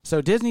So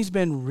Disney's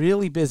been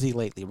really busy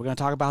lately. We're going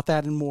to talk about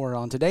that and more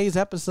on today's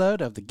episode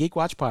of the Geek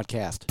Watch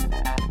Podcast.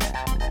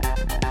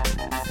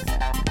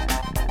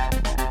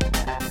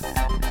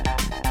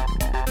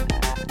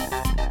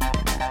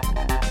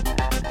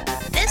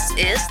 This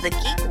is the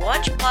Geek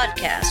Watch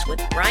Podcast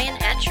with Brian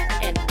Hatcher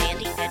and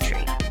Mandy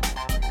Petrie.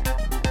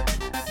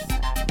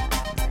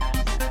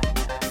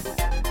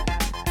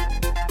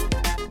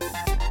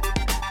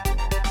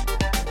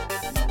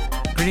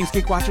 Greetings,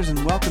 Geek Watchers,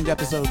 and welcome to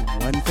episode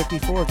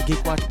 154 of the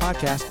Geek Watch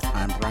Podcast.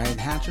 I'm Brian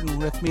Hatcher,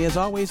 and with me, as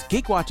always,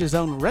 Geek Watch's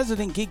own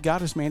resident geek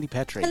goddess, Mandy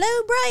Petrie.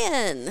 Hello,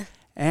 Brian.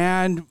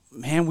 And,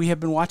 man, we have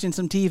been watching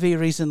some TV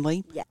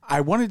recently. Yeah.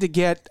 I wanted to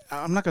get,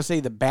 I'm not going to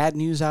say the bad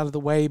news out of the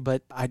way,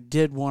 but I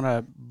did want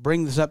to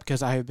bring this up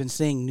because I have been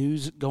seeing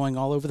news going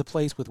all over the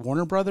place with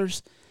Warner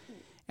Brothers.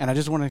 And I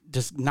just want to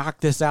just knock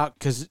this out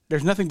because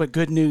there's nothing but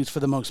good news for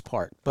the most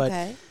part.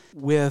 But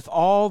with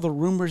all the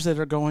rumors that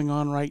are going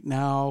on right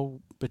now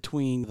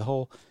between the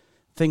whole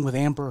thing with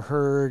Amber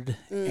Heard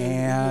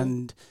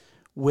and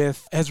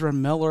with Ezra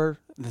Miller,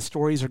 the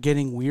stories are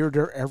getting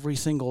weirder every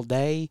single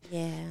day.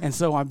 Yeah. And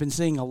so I've been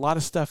seeing a lot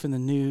of stuff in the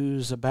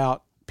news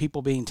about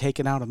people being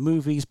taken out of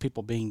movies,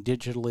 people being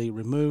digitally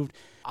removed.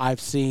 I've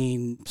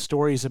seen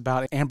stories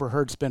about Amber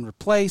Heard's been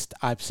replaced.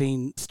 I've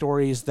seen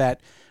stories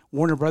that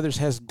Warner Brothers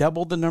has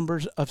doubled the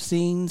numbers of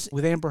scenes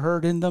with Amber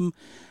Heard in them.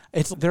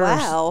 It's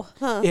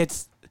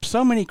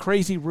so many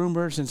crazy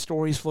rumors and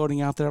stories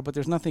floating out there, but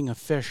there's nothing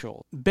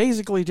official.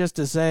 Basically, just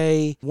to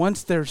say,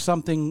 once there's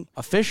something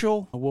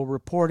official, we'll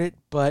report it.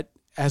 But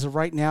as of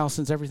right now,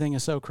 since everything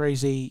is so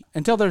crazy,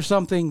 until there's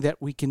something that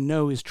we can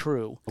know is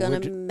true. Gonna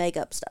make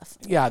up stuff.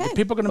 Yeah, the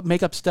people are going to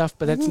make up stuff,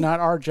 but that's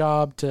not our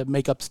job to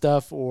make up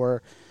stuff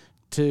or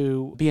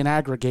to be an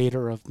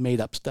aggregator of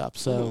made up stuff.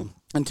 So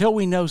until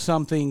we know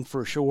something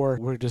for sure,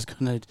 we're just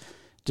going to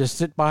just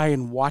sit by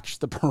and watch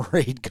the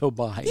parade go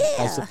by,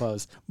 I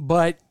suppose.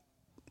 But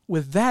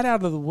with that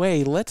out of the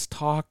way, let's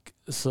talk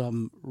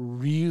some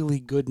really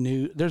good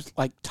news. There's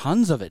like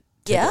tons of it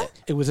today. Yeah?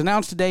 It was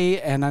announced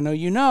today, and I know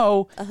you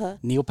know,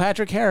 Neil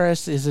Patrick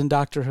Harris is in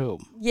Doctor Who.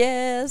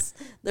 Yes.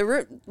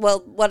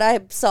 What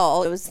I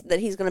saw was that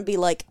he's going to be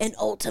like an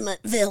ultimate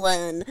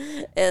villain,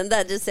 and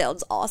that just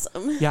sounds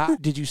awesome. Yeah.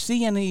 Did you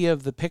see any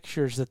of the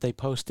pictures that they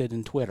posted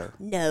in Twitter?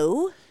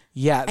 No.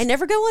 Yeah. I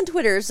never go on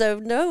Twitter, so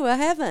no, I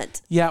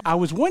haven't. Yeah, I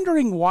was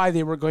wondering why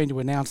they were going to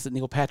announce that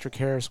Neil Patrick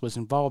Harris was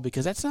involved,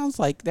 because that sounds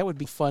like that would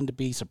be fun to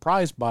be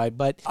surprised by.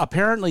 But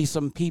apparently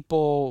some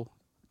people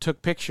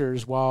took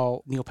pictures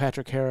while Neil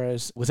Patrick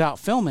Harris was out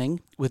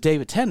filming with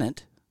David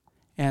Tennant,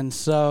 and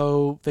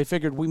so they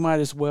figured we might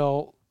as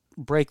well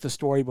break the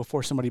story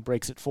before somebody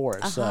breaks it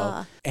for us.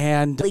 So,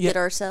 and leak it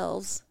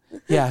ourselves.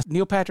 Yeah,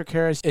 Neil Patrick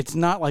Harris, it's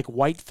not like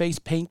white face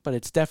paint, but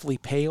it's definitely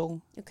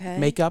pale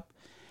makeup.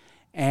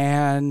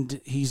 And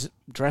he's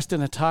dressed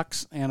in a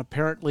tux, and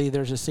apparently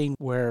there's a scene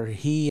where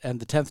he and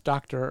the 10th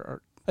Doctor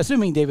are,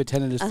 assuming David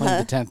Tennant is playing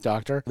the 10th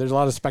Doctor. There's a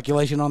lot of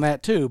speculation on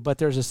that too, but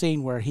there's a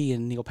scene where he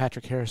and Neil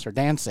Patrick Harris are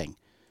dancing.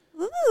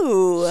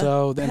 Ooh.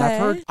 So then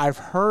I've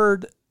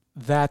heard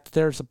that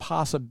there's a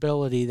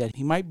possibility that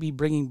he might be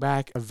bringing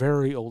back a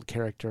very old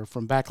character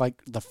from back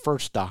like the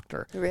first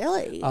Doctor.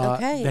 Really?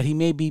 That he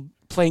may be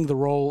playing the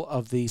role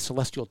of the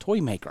Celestial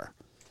Toymaker,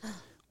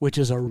 which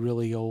is a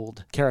really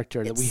old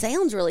character. It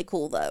sounds really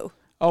cool, though.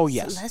 Oh,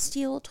 yes.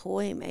 Celestial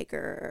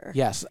Toymaker.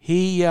 Yes.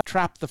 He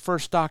trapped the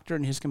first Doctor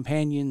and his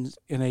companions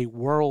in a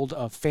world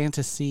of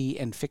fantasy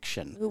and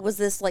fiction. Was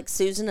this like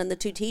Susan and the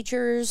Two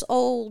Teachers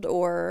old,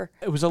 or?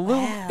 It was a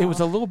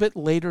little bit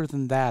later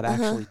than that,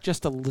 actually.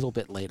 Just a little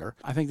bit later.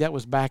 I think that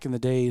was back in the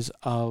days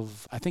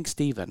of,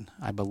 Stephen,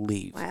 I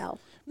believe. Wow.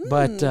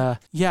 But,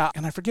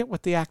 and I forget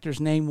what the actor's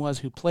name was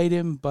who played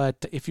him,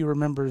 but if you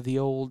remember the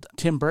old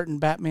Tim Burton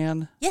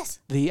Batman.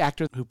 Yes. The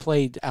actor who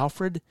played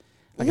Alfred,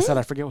 like I said,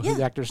 I forget who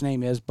the actor's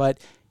name is,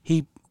 but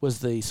he was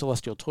the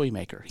Celestial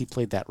Toymaker. He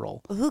played that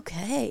role.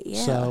 Okay,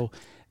 yeah. So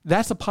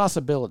that's a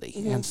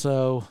possibility, and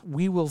so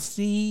we will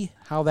see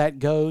how that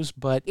goes,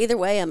 but either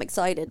way, I'm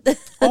excited.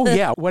 Oh,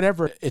 yeah,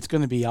 whatever, it's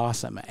going to be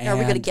awesome. And are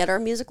we going to get our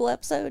musical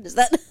episode? Is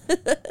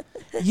that...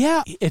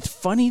 Yeah, it's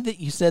funny that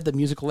you said the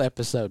musical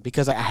episode,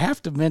 because I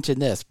have to mention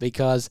this,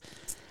 because,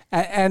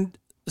 and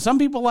some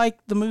people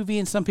liked the movie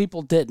and some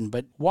people didn't,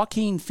 but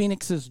Joaquin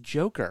Phoenix's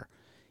Joker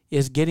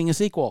is getting a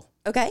sequel.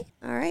 Okay,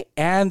 all right.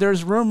 And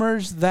there's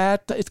rumors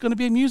that it's going to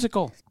be a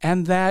musical,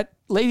 and that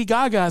Lady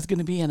Gaga is going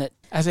to be in it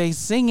as a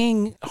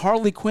singing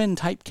Harley Quinn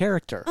type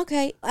character.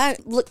 Okay,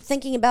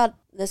 thinking about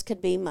this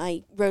could be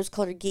my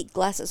rose-colored geek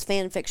glasses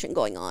fan fiction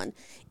going on.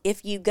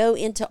 If you go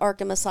into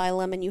Arkham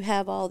Asylum and you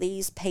have all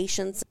these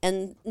patients,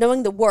 and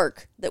knowing the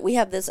work that we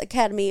have this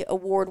Academy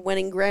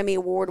Award-winning, Grammy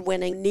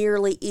Award-winning,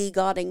 nearly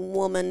EGOTing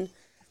woman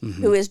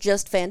who is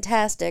just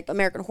fantastic,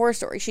 American Horror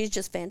Story, she's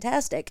just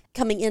fantastic,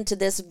 coming into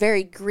this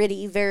very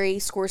gritty, very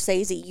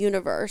Scorsese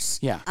universe.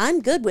 Yeah. I'm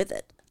good with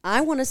it.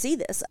 I want to see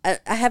this. I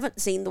haven't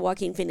seen the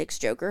Joaquin Phoenix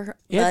Joker,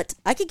 but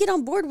I could get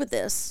on board with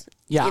this.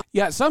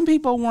 Yeah. Some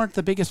people weren't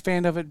the biggest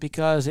fan of it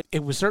because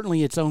it was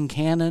certainly its own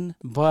canon,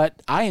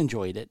 but I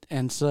enjoyed it.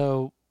 And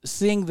so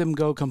seeing them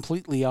go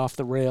completely off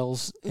the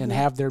rails and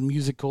have their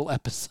musical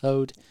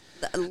episode.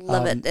 I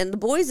love it. And The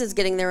Boys is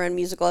getting their own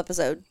musical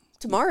episode.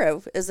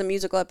 Tomorrow is the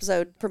musical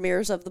episode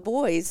premieres of The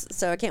Boys,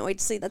 so I can't wait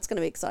to see. That's going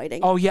to be exciting.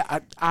 Oh, yeah.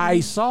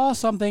 I saw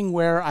something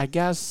where I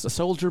guess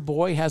Soldier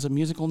Boy has a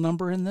musical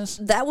number in this.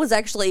 That was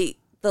actually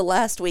the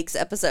last week's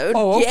episode.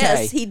 Oh, okay.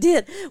 Yes, he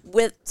did.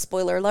 With,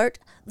 spoiler alert,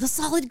 the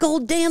Solid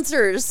Gold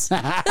Dancers.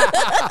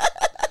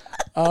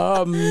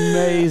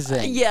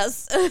 Amazing.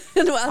 Yes. I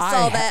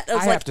saw that. I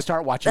was have to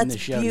start watching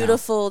this show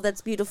beautiful. Now.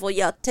 That's beautiful.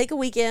 Yeah, take a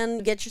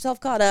weekend, get yourself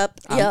caught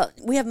up. Yeah,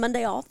 we have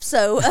Monday off,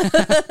 so.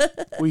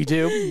 We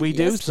do.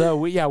 Yes. So,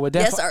 we're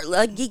definitely. Yes,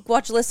 our Geek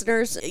Watch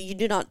listeners, you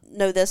do not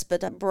know this,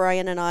 but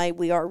Brian and I,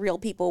 we are real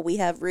people. We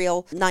have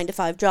real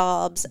 9-to-5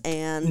 jobs.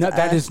 And no,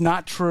 that is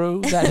not true.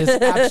 That is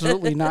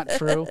absolutely not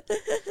true.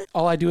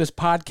 All I do is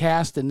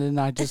podcast, and then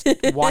I just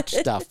watch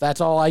stuff.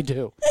 That's all I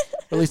do.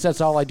 Or at least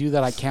that's all I do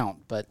that I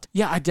count. But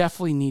yeah, I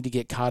definitely need to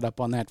get caught up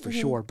on that for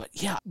sure. But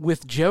yeah,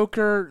 with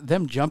Joker,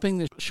 them jumping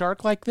the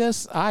shark like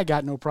this, I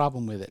got no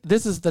problem with it.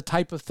 This is the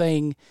type of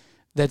thing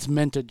that's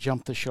meant to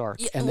jump the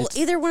shark. Yeah, and well,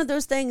 either one of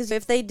those things,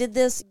 if they did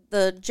this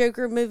the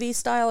Joker movie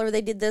style or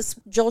they did this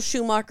Joel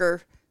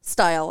Schumacher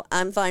style,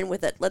 I'm fine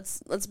with it.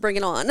 Let's bring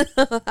it on.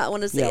 I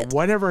want to see it. Yeah,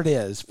 whatever it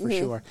is, for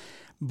sure.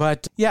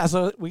 But yeah,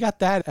 so we got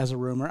that as a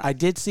rumor. I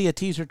did see a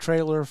teaser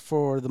trailer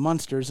for The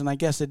Munsters, and I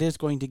guess it is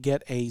going to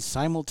get a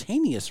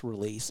simultaneous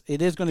release.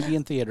 It is going to be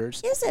in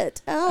theaters. Is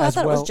it? Oh, I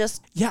thought it was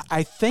just. Yeah,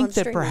 I think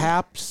that streaming.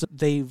 Perhaps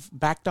they've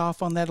backed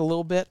off on that a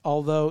little bit,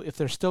 although if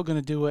they're still going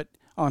to do it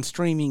on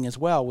streaming as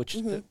well, which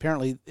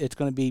apparently it's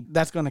going to be,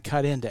 that's going to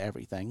cut into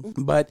everything.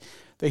 But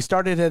they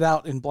started it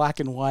out in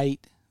black and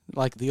white,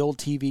 like the old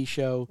TV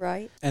show.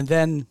 Right. And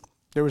then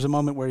there was a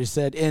moment where he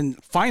said,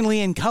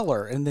 finally in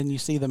color, and then you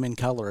see them in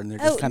color, and they're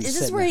just kind of is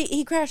sitting this where there.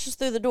 he crashes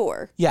through the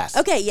door? Yes.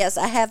 Okay, yes,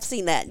 I have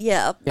seen that.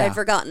 Yeah. I'd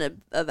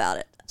forgotten about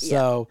it.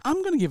 So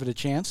I'm going to give it a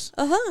chance.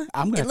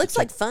 It looks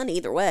like fun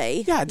either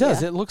way. Yeah, it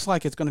does. Yeah. It looks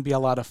like it's going to be a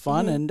lot of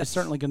fun, and it's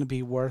certainly going to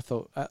be worth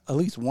at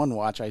least one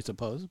watch, I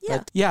suppose. Yeah.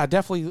 But yeah,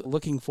 definitely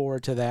looking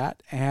forward to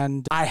that.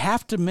 And I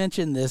have to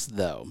mention this,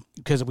 though,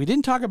 because we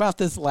didn't talk about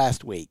this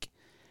last week.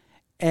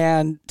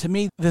 And to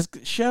me, this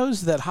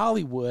shows that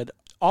Hollywood,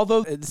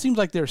 although it seems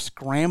like they're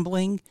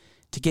scrambling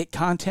to get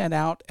content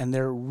out and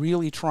they're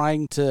really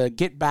trying to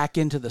get back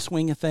into the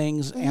swing of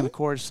things. And of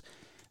course,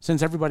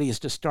 since everybody is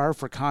just starved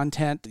for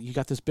content, you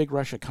got this big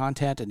rush of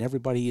content and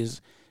everybody is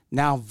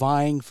now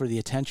vying for the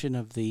attention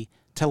of the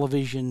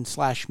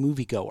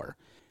television/moviegoer.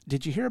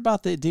 Did you hear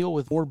about the deal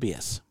with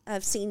Morbius?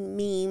 I've seen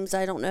memes.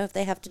 I don't know if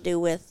they have to do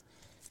with...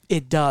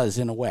 It does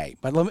in a way.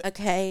 But let me,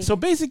 okay. So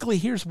basically,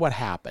 here's what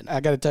happened. I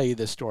got to tell you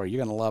this story.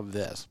 You're going to love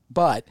this.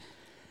 But...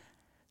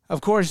 Of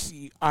course,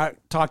 I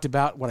talked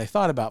about what I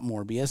thought about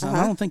Morbius, and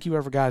I don't think you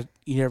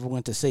ever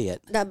went to see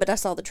it. No, but I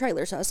saw the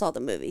trailer, so I saw the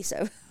movie,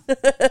 so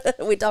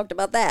we talked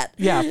about that.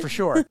 Yeah, for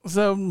sure.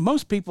 So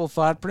most people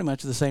thought pretty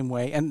much the same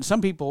way, and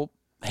some people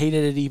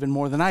hated it even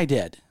more than I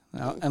did.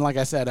 And like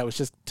I said,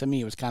 to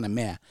me, it was kind of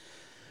meh.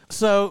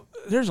 So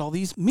there's all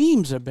these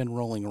memes that have been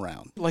rolling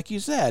around, like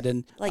you said,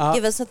 and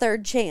give us a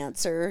third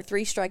chance, or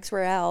 3 strikes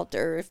we're out,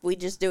 or if we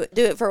just do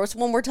it for us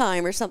one more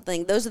time, or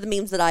something. Those are the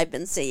memes that I've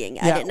been seeing.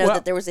 I didn't know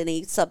that there was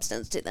any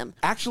substance to them.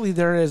 Actually,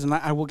 there is, and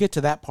I will get to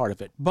that part of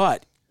it.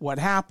 But what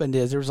happened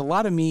is there was a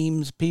lot of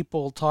memes,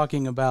 people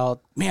talking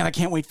about, man, I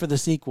can't wait for the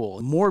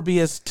sequel.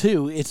 Morbius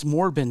 2, it's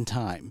Morbin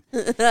time.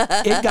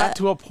 It got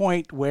to a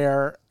point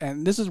where,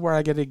 and this is where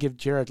I got to give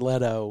Jared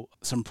Leto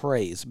some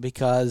praise,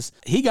 because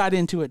he got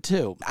into it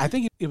too. I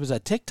think it was a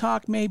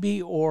TikTok maybe,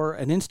 or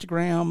an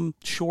Instagram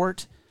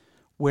short,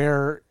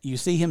 where you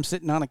see him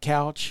sitting on a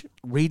couch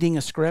reading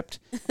a script,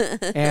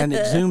 and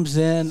it zooms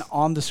in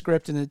on the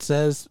script and it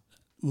says,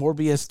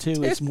 Morbius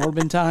 2, it's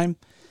Morbin time.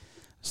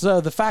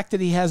 So the fact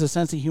that he has a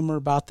sense of humor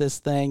about this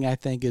thing, I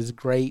think, is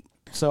great.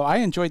 So I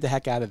enjoyed the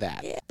heck out of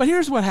that. Yeah. But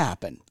here's what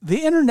happened.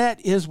 The internet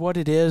is what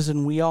it is,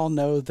 and we all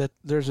know that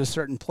there's a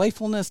certain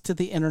playfulness to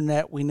the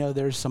internet. We know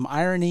there's some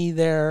irony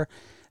there.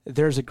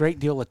 There's a great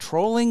deal of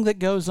trolling that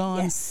goes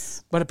on.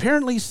 Yes. But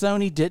apparently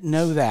Sony didn't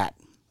know that.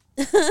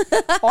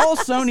 All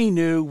Sony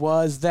knew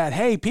was that,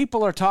 hey,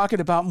 people are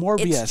talking about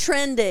Morbius. It's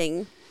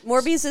trending.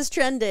 Morbius is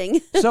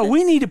trending. So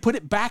we need to put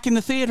it back in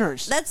the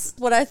theaters. That's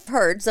what I've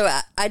heard. So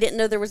I didn't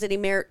know there was any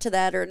merit to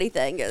that or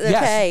anything. Okay.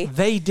 Yes,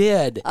 they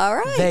did. All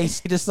right. They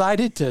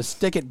decided to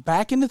stick it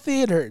back in the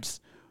theaters,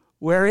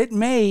 where it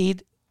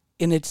made,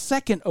 in its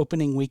second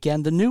opening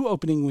weekend, the new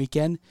opening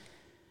weekend,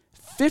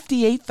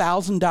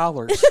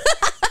 $58,000.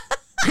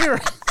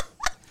 Period.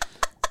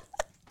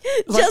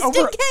 Just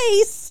in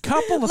case.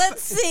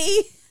 Let's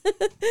see.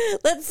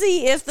 Let's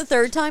see if the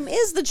third time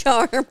is the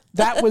charm.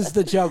 That was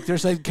the joke. They're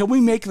saying, can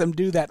we make them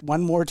do that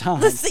one more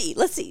time? Let's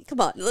see.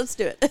 Come on, let's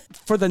do it.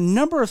 For the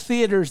number of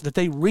theaters that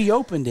they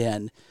reopened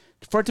in,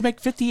 for it to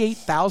make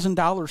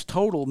 $58,000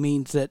 total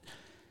means that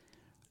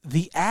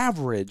the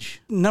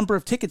average number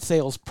of ticket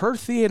sales per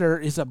theater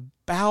is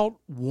about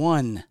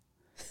 1.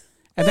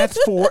 And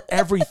that's for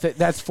everything.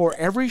 That's for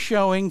every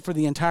showing for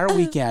the entire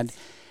weekend.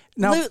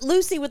 Now,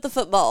 Lucy with the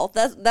football.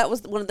 That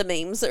was one of the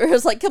memes. It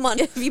was like, come on,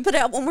 if you put it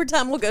out one more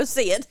time, we'll go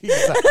see it.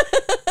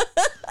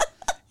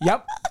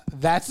 Yep,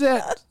 that's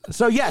it.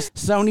 So yes,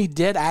 Sony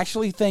did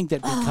actually think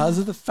that because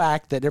of the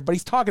fact that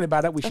everybody's talking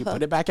about it, we should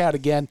put it back out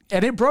again.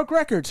 And it broke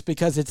records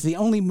because it's the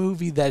only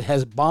movie that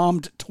has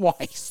bombed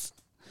twice.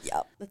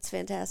 Yep, that's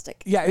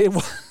fantastic. Yeah,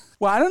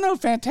 well, I don't know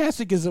if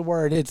fantastic is the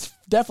word. It's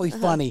definitely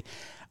funny.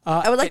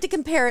 I would like to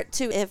compare it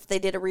to if they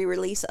did a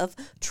re-release of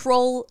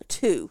Troll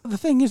 2. The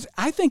thing is,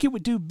 I think it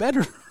would do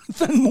better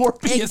than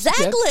Morbius.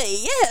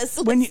 Exactly, yes.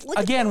 When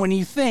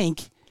you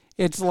think,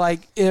 it's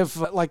like if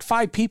like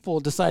 5 people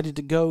decided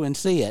to go and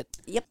see it.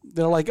 Yep.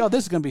 They're like, oh,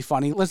 this is going to be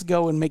funny. Let's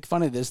go and make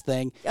fun of this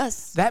thing.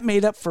 Yes. That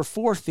made up for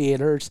 4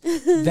 theaters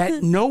that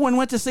no one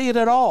went to see it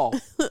at all.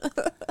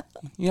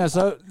 Yeah,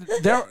 so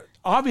there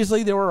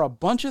were a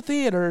bunch of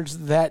theaters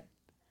that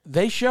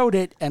they showed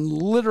it and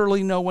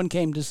literally no one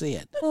came to see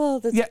it. Oh,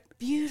 that's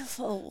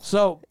beautiful.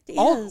 So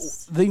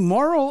the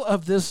moral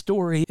of this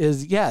story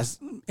is, yes,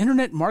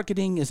 internet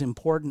marketing is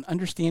important.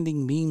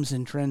 Understanding memes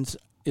and trends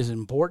is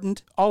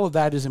important. All of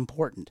that is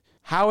important.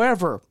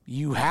 However,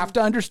 you have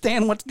to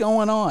understand what's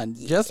going on.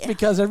 Just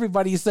because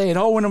everybody's saying,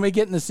 oh, when are we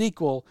getting a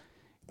sequel?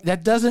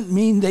 That doesn't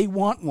mean they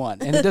want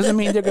one. And it doesn't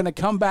mean they're going to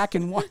come back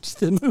and watch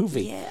the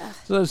movie. Yeah.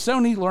 So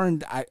Sony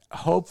learned,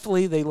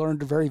 hopefully they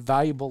learned a very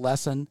valuable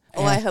lesson.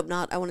 Oh, I hope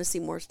not. I want to see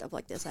more stuff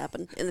like this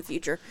happen in the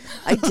future.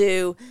 I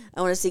do.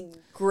 I want to see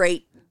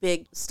great,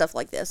 big stuff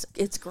like this.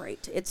 It's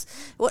great.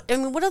 What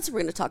else are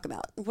we going to talk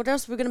about? What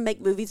else are we going to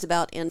make movies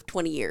about in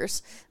 20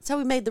 years? That's how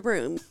we made The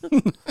Room.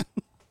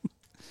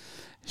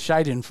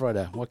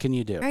 Schadenfreude. What can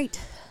you do? Right.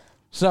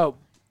 So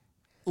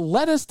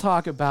let us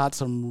talk about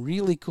some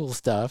really cool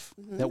stuff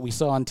that we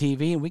saw on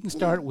TV. And we can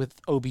start with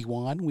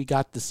Obi-Wan. We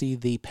got to see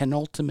the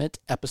penultimate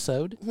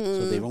episode.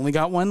 So they've only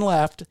got one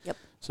left. Yep.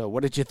 So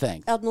what did you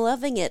think? I'm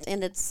loving it.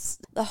 And it's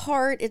the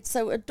heart. It's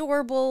so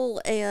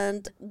adorable.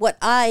 And what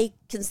I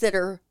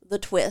consider the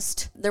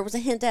twist. There was a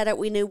hint at it.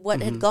 We knew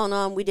what had gone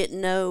on. We didn't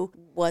know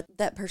what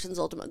that person's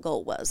ultimate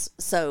goal was.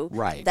 So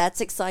that's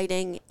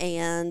exciting.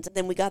 And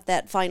then we got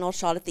that final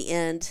shot at the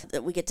end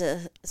that we get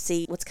to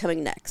see what's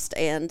coming next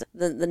and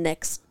the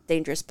next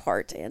dangerous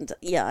part. And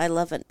yeah, I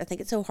love it. I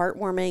think it's so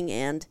heartwarming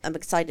and I'm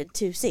excited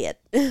to see it.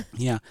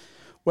 Yeah.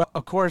 Well,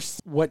 of course,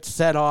 what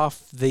set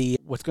off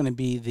what's going to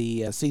be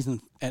the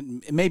season,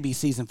 and it may be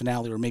season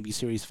finale or maybe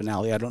series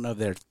finale. I don't know if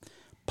they're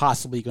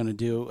possibly going to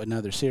do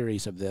another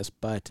series of this,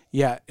 but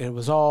yeah, it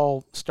was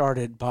all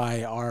started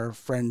by our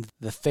friend,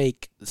 the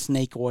fake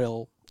snake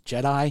oil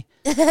Jedi.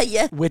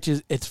 Yeah.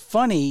 It's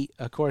funny,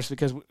 of course,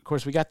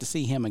 because we got to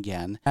see him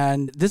again.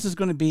 And this is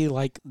going to be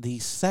like the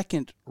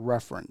second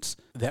reference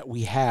that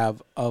we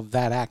have of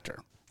that actor.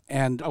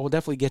 And I will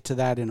definitely get to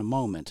that in a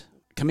moment.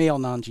 Kumail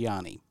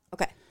Nanjiani.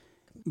 Okay.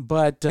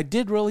 But I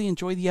did really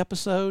enjoy the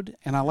episode,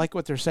 and I like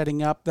what they're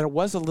setting up. There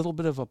was a little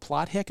bit of a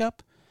plot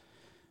hiccup,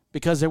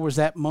 because there was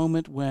that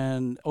moment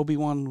when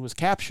Obi-Wan was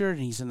captured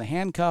and he's in the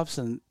handcuffs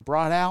and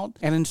brought out.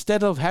 And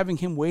instead of having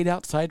him wait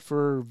outside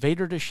for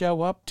Vader to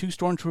show up, 2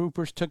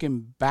 stormtroopers took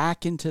him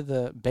back into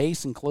the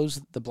base and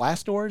closed the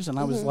blast doors. And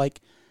I was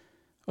like,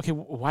 okay,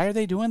 why are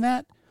they doing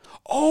that?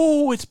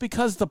 Oh, it's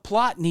because the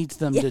plot needs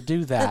them to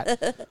do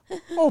that.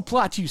 Oh,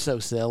 plot, you so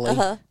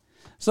silly.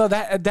 So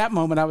at that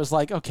moment, I was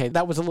like, okay,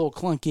 that was a little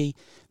clunky.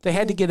 They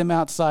had to get him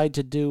outside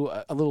to do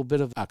a little bit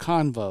of a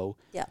convo.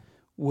 Yeah.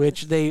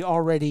 Which they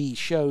already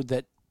showed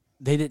that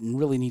they didn't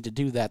really need to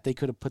do that. They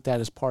could have put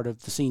that as part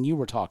of the scene you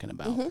were talking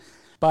about.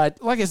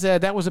 But like I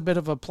said, that was a bit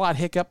of a plot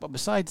hiccup. But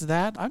besides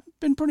that, I've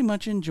been pretty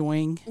much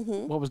enjoying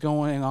what was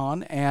going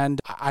on. And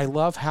I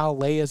love how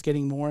Leia's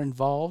getting more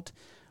involved.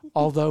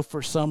 Although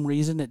for some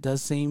reason it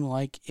does seem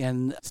like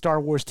in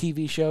Star Wars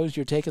TV shows,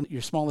 you're taking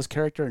your smallest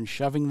character and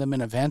shoving them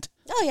in a vent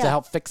to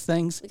help fix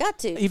things. We got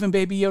to. Even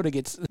Baby Yoda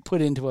gets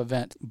put into a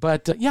vent.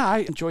 But yeah, I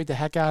enjoyed the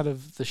heck out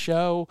of the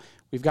show.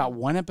 We've got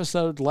one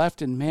episode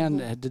left, and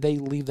man, did they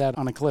leave that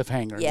on a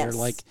cliffhanger. Yes.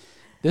 They're like,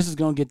 this is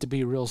going to get to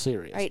be real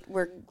serious. Right,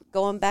 we're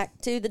going back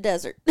to the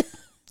desert.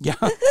 Yeah,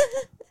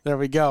 there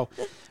we go.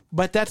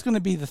 But that's going to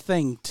be the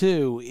thing,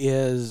 too,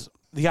 is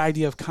the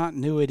idea of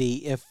continuity.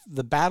 If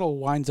the battle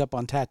winds up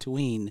on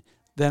Tatooine,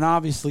 then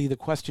obviously the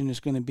question is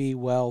going to be,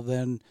 well,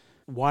 then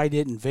why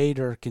didn't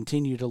Vader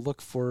continue to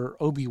look for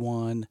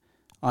Obi-Wan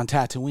on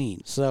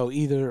Tatooine? So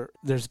either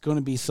there's going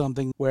to be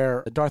something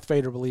where Darth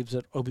Vader believes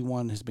that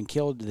Obi-Wan has been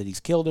killed, that he's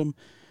killed him.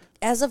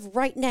 As of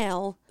right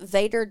now,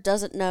 Vader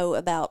doesn't know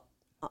about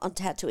on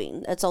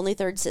Tatooine. It's only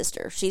third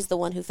sister. She's the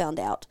one who found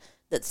out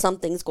that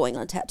something's going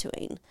on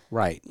Tatooine.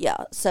 Right.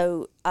 Yeah,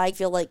 so I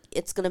feel like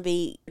it's going to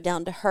be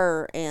down to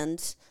her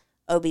and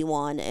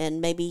Obi-Wan, and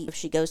maybe if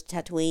she goes to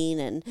Tatooine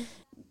and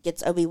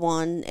gets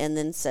Obi-Wan and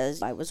then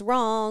says, I was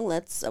wrong,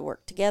 let's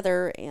work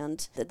together,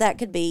 and that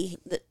could be,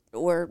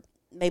 or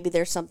maybe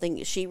there's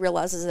something, she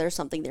realizes there's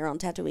something there on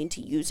Tatooine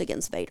to use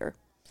against Vader.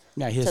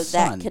 Yeah, his so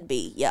son. That could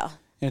be, yeah.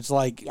 It's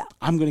like,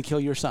 I'm going to kill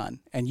your son,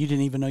 and you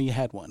didn't even know you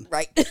had one.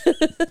 Right.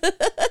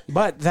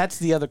 But that's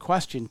the other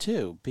question,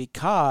 too,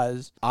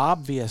 because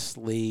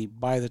obviously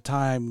by the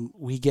time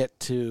we get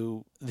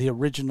to the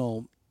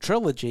original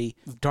trilogy,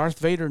 Darth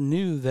Vader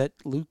knew that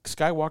Luke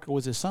Skywalker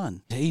was his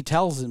son. He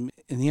tells him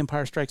in The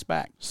Empire Strikes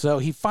Back. So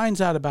he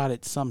finds out about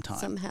it sometime.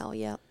 Somehow,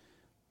 yeah.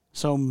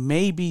 So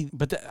maybe,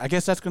 but I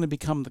guess that's going to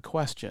become the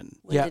question.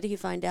 When did he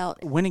find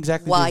out? When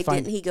exactly Why did he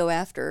find didn't he go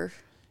after?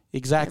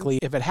 Exactly.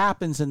 If it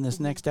happens in this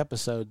next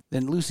episode,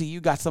 then Lucy,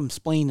 you got some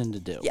splaining to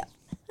do. Yeah.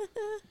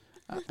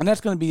 And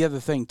that's going to be the other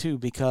thing, too,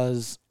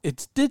 because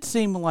it did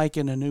seem like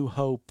in A New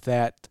Hope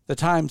that the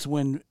times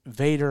when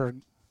Vader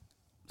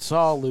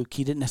saw Luke,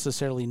 he didn't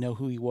necessarily know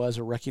who he was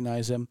or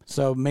recognize him.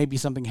 So maybe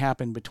something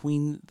happened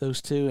between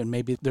those two, and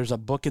maybe there's a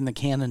book in the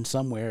canon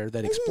somewhere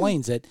that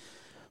explains it.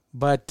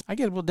 But I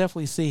guess we'll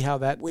definitely see how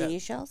that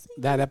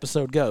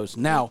episode goes.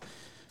 Now,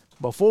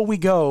 before we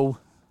go,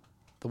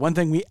 the one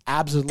thing we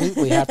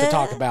absolutely have to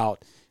talk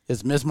about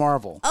is Ms.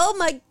 Marvel. Oh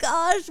my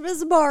gosh,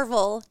 Ms.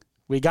 Marvel.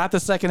 We got the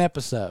second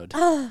episode.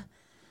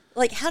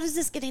 Like, how does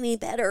this get any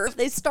better? If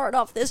they start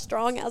off this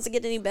strong, how's it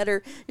get any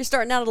better? You're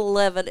starting out at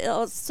 11.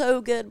 Oh, it's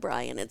so good,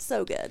 Brian. It's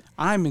so good.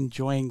 I'm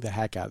enjoying the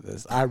heck out of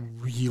this. I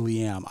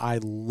really am. I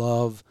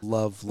love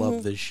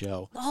this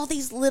show. All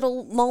these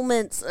little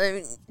moments,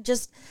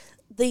 just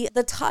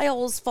the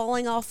tiles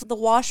falling off the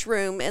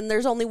washroom, and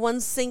there's only one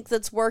sink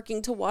that's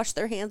working to wash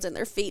their hands and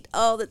their feet.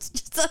 Oh, that's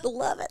just, I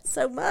love it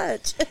so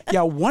much.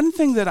 Yeah, one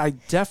thing that I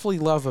definitely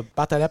love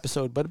about that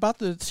episode, but about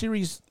the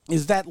series,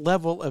 is that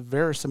level of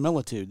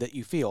verisimilitude that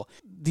you feel.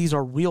 These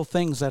are real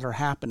things that are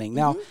happening.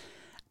 Now,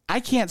 I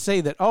can't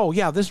say that, oh,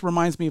 yeah, this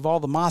reminds me of all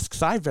the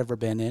mosques I've ever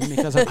been in,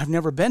 because I've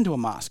never been to a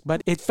mosque,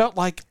 but it felt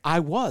like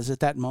I was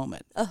at that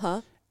moment.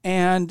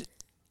 And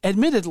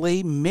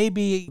admittedly,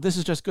 maybe this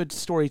is just good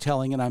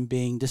storytelling and I'm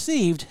being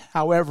deceived.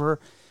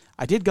 However,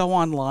 I did go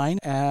online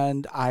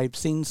and I've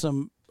seen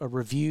some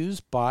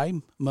reviews by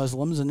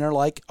Muslims, and they're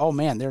like, oh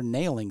man, they're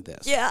nailing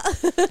this. Yeah.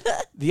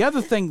 The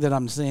other thing that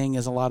I'm seeing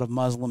is a lot of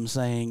Muslims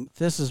saying,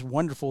 this is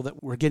wonderful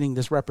that we're getting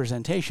this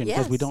representation,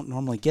 because we don't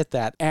normally get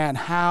that, and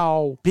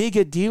how big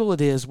a deal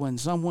it is when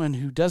someone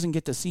who doesn't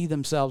get to see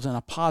themselves in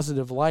a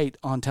positive light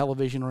on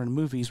television or in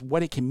movies,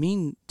 what it can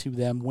mean to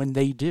them when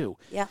they do.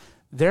 Yeah.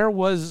 There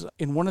was,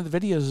 in one of the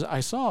videos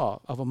I saw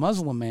of a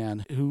Muslim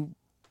man who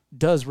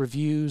does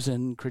reviews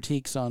and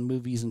critiques on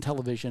movies and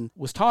television,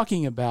 was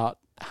talking about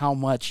how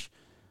much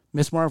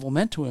Miss Marvel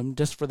meant to him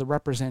just for the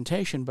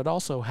representation, but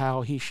also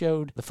how he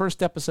showed the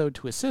first episode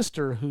to his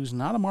sister, who's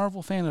not a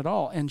Marvel fan at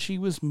all, and she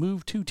was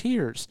moved to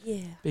tears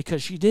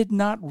because she did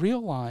not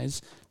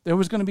realize there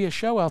was going to be a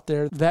show out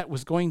there that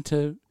was going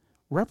to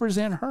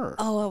represent her.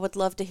 Oh, I would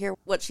love to hear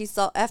what she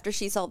saw after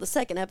she saw the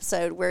second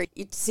episode, where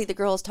you see the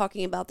girls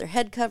talking about their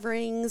head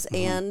coverings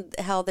and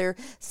how they're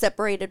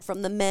separated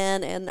from the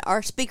men, and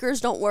our speakers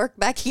don't work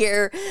back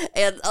here,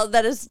 and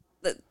that is,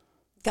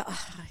 God.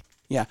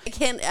 Yeah.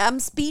 I'm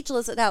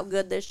speechless at how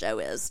good this show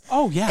is.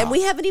 Oh, yeah. And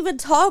we haven't even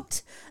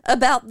talked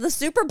about the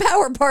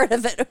superpower part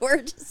of it.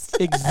 We're just...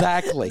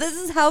 Exactly. This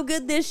is how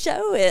good this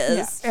show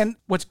is. Yeah. And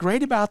what's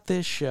great about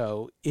this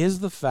show is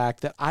the fact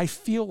that I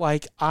feel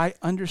like I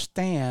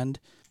understand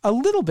a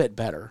little bit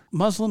better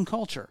Muslim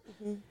culture.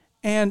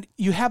 And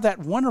you have that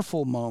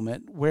wonderful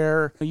moment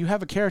where you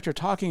have a character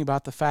talking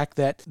about the fact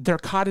that they're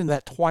caught in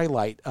that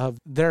twilight of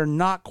they're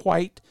not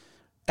quite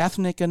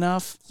ethnic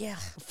enough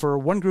for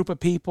one group of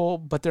people,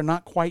 but they're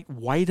not quite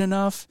white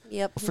enough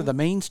for the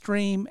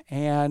mainstream,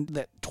 and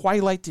that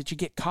twilight that you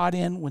get caught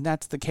in when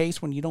that's the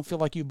case, when you don't feel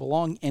like you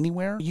belong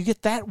anywhere. You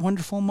get that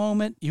wonderful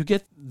moment. You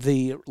get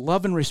the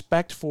love and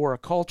respect for a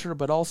culture,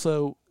 but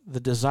also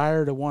the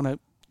desire to want to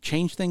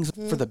change things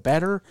for the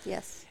better.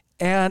 Yes.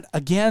 And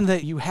again,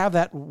 that you have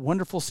that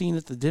wonderful scene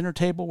at the dinner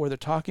table where they're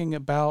talking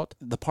about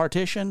the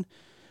partition,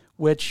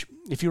 which,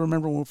 if you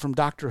remember from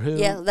Doctor Who,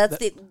 that's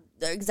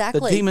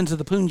exactly. The demons of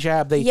the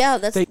Punjab.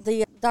 That's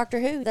the Doctor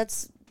Who.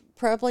 That's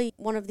probably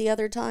one of the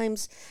other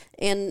times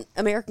in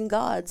American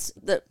Gods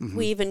that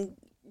we even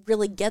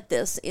really get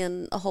this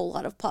in a whole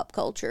lot of pop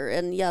culture.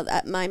 And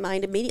my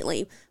mind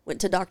immediately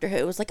went to Doctor Who.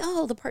 It was like,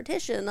 oh, the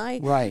partition.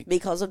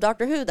 Because of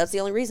Doctor Who. That's the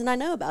only reason I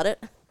know about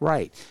it.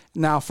 Right.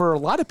 Now, for a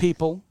lot of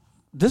people,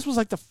 this was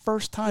like the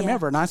first time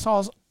ever. And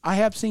I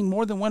have seen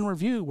more than one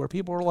review where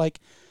people were like,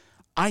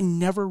 I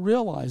never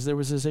realized there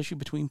was this issue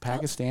between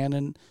Pakistan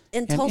and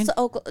Tulsa,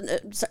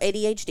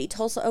 ADHD,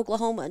 Tulsa,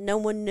 Oklahoma. No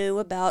one knew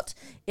about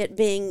it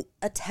being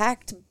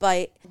attacked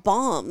by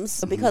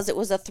bombs because it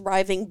was a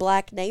thriving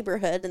black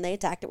neighborhood and they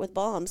attacked it with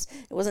bombs.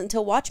 It wasn't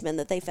until Watchmen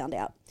that they found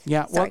out.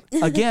 Yeah, well,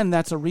 again,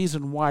 that's a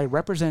reason why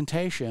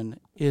representation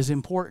is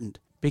important,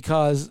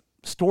 because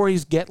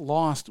stories get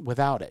lost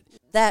without it.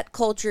 That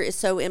culture is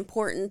so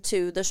important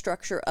to the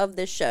structure of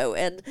this show.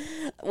 And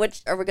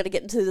which are we going to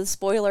get into the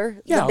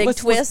spoiler? Yeah, the big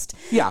twist?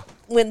 Yeah.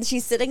 When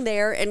she's sitting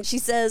there and she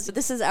says,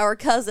 this is our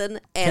cousin.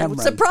 And Cameron.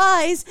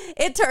 Surprise,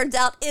 it turns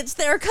out it's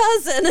their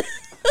cousin.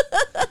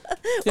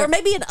 Or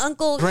maybe an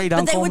uncle. Great but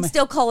uncle. They would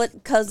still call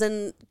it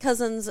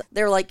cousins.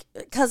 They're like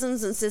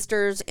cousins and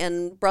sisters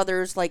and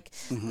brothers. Like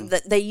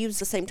they use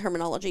the same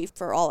terminology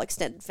for all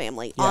extended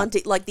family. Yeah.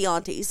 Auntie, like the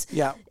aunties.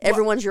 Yeah.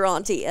 Everyone's your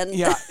auntie. And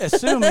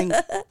assuming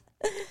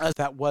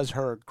that was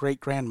her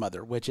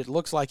great-grandmother, which it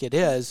looks like it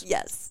is.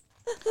 Yes.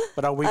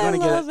 But are we going to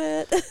get love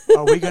it?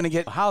 Are we going to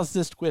get, how's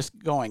this twist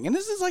going? And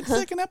this is like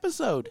second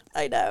episode.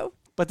 I know.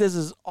 But this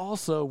is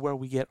also where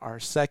we get our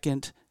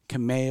second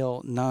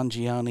Kumail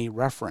Nanjiani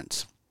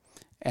reference.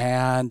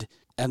 And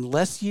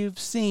unless you've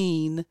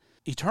seen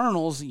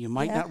Eternals, you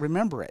might not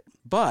remember it.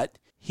 But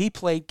he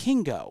played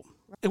Kingo.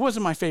 It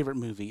wasn't my favorite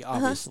movie,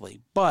 obviously.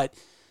 But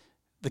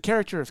the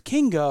character of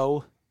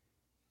Kingo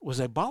was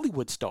a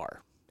Bollywood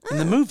star in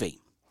the movie.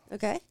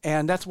 Okay.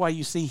 And that's why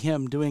you see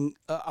him doing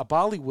a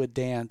Bollywood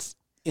dance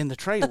in the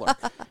trailer,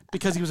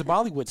 because he was a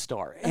Bollywood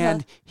star.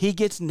 And he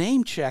gets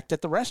name-checked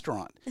at the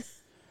restaurant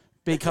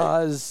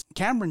because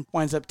Cameron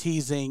winds up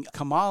teasing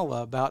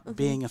Kamala about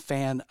being a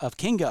fan of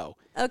Kingo.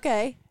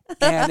 Okay.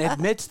 And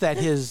admits that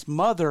his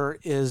mother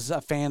is a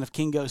fan of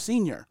Kingo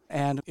Sr.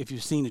 And if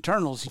you've seen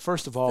Eternals,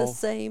 first of all... The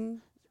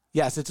same...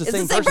 Yes, it's the It's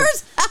same the same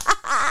person.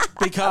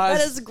 Because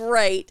that is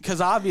great.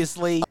 Because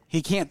obviously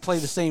he can't play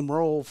the same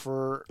role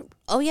for...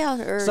 Oh,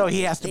 yeah. So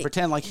he has to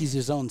pretend like he's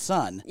his own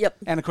son. Yep.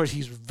 And of course,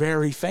 he's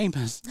very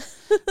famous.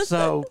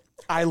 So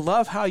I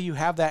love how you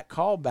have that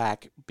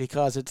callback,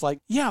 because it's like,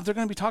 yeah, if they're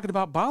going to be talking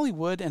about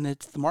Bollywood and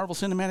it's the Marvel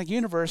Cinematic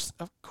Universe,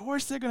 of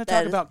course they're going to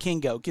talk about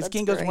Kingo, because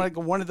Kingo's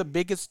one of the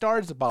biggest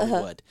stars of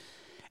Bollywood.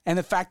 And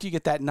the fact you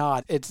get that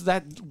nod, it's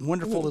that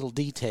wonderful little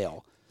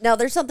detail. Now,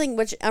 there's something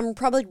which I'm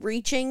probably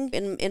reaching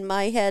in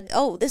my head.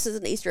 Oh, this is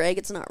an Easter egg.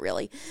 It's not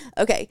really.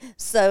 Okay,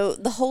 so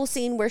the whole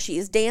scene where she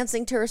is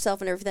dancing to herself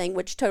and everything,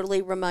 which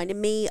totally reminded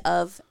me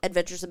of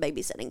Adventures in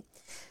Babysitting.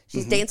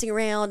 She's dancing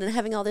around and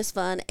having all this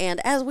fun. And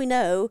as we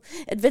know,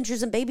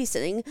 Adventures in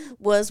Babysitting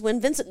was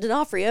when Vincent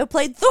D'Onofrio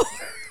played Thor.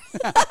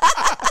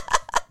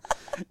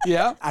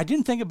 Yeah, I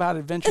didn't think about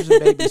Adventures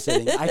in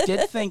Babysitting. I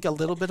did think a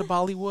little bit of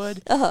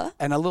Bollywood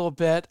and a little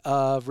bit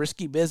of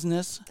Risky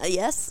Business.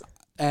 Yes.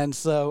 And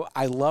so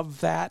I love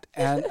that.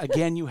 And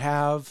again, you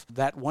have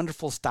that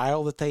wonderful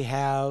style that they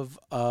have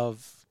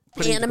of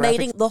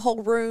animating the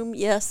whole room.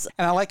 Yes.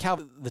 And I like how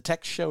the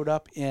text showed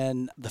up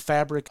in the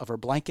fabric of her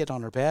blanket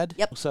on her bed.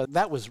 Yep. So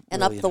that was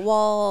and really up the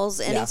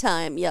walls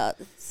anytime. Yeah.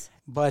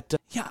 But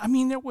yeah, I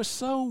mean, there was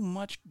so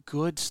much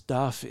good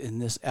stuff in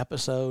this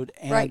episode.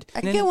 And right.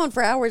 I could go on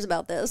for hours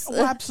about this.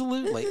 Oh,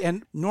 absolutely.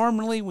 And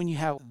normally when you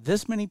have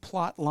this many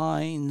plot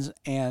lines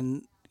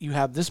and you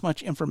have this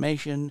much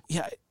information,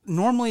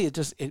 normally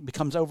it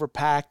becomes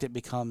overpacked, it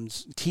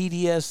becomes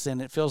tedious,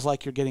 and it feels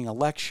like you're getting a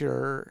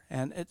lecture,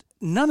 and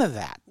none of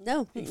that.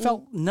 No. It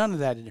felt none of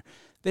that in there.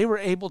 They were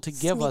able to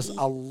give us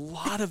a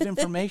lot of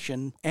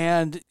information,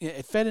 and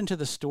it fed into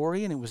the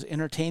story, and it was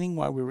entertaining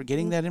while we were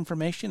getting that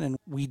information, and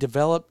we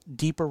developed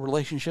deeper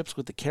relationships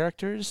with the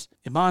characters.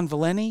 Iman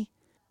Vellani,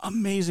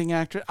 amazing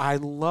actor. I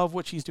love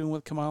what she's doing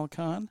with Kamala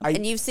Khan.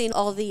 And you've seen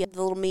all the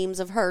little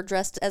memes of her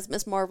dressed as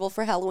Miss Marvel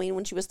for Halloween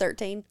when she was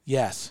 13?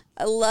 Yes.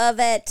 I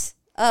love it.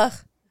 Ugh.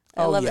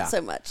 I love it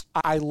so much.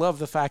 I love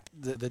the fact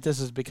that this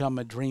has become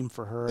a dream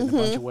for her in a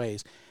bunch of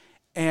ways.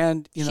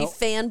 And, she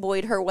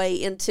fanboyed her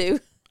way into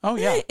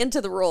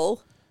into the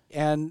role.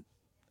 And,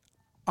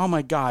 oh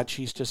my God,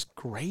 she's just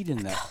great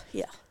in that.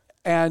 Yeah.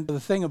 And the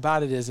thing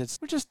about it is,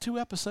 we're just 2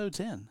 episodes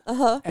in.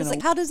 It's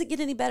like, how does it get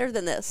any better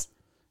than this?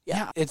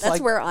 Yeah,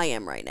 that's where I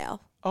am right now.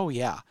 Oh,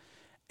 yeah.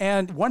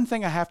 And one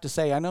thing I have to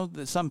say, I know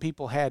that some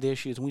people had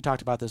issues, and we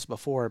talked about this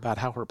before, about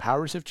how her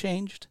powers have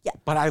changed. Yeah.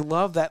 But I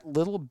love that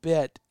little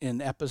bit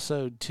in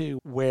episode 2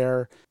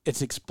 where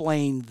it's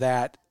explained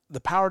that the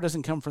power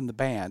doesn't come from the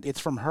band. It's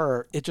from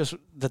her. It just,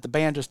 that the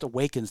band just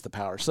awakens the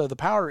power. So the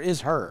power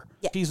is her.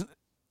 Yeah.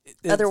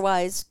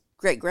 Otherwise,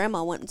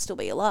 great-grandma wouldn't still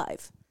be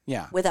alive.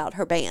 Yeah. Without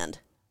her band.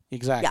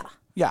 Exactly.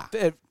 Yeah.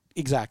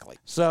 Exactly.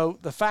 So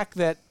the fact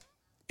that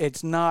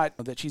it's not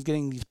that she's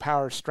getting these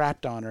powers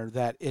strapped on her,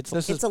 that it's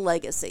a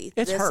legacy.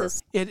 It's her.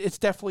 It's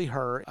definitely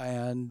her,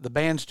 and the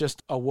band's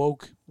just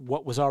awoke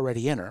what was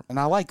already in her. And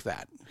I like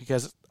that,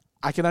 because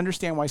I can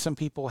understand why some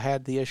people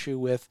had the issue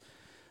with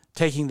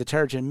taking the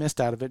Terrigen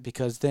Mist out of it,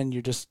 because then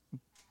you're just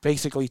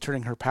basically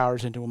turning her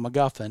powers into a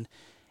MacGuffin,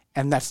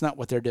 and that's not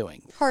what they're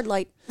doing. Hard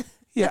light.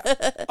 Yeah.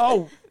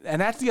 Oh,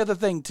 and that's the other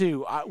thing,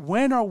 too.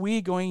 When are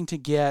we going to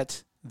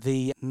get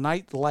the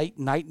Night Light,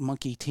 Night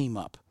Monkey team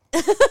up?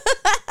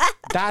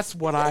 That's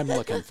what I'm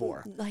looking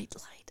for.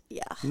 Nightlight,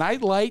 yeah.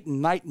 Nightlight and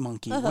Night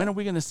Monkey. When are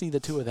we going to see the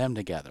 2 of them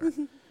together?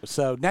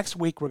 So next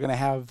week we're going to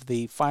have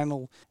the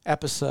final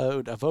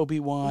episode of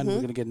Obi-Wan. We're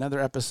going to get another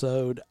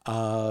episode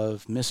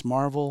of Ms.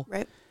 Marvel.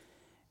 Right.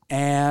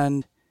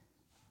 And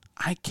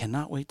I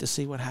cannot wait to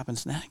see what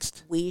happens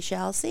next. We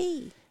shall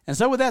see. And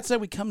so with that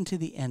said, we come to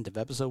the end of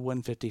episode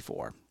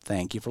 154.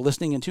 Thank you for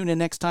listening, and tune in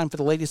next time for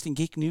the latest in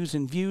geek news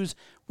and views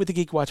with the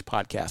Geek Watch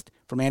podcast.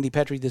 From Andy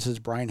Petrie, this is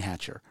Brian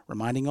Hatcher,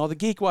 reminding all the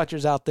Geek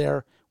Watchers out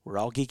there, we're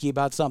all geeky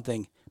about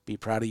something. Be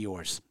proud of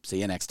yours.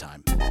 See you next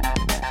time.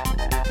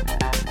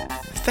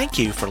 Thank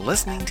you for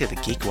listening to the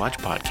Geek Watch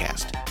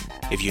podcast.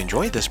 If you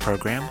enjoyed this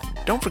program,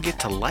 don't forget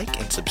to like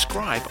and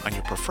subscribe on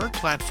your preferred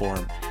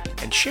platform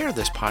and share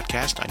this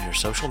podcast on your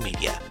social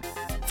media.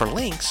 For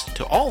links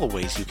to all the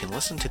ways you can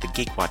listen to the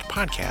Geek Watch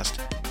podcast,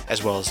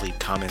 as well as leave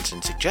comments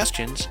and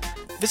suggestions,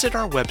 visit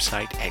our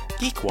website at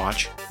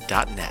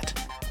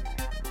geekwatch.net.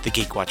 The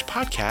Geek Watch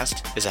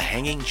podcast is a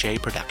Hanging J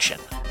production.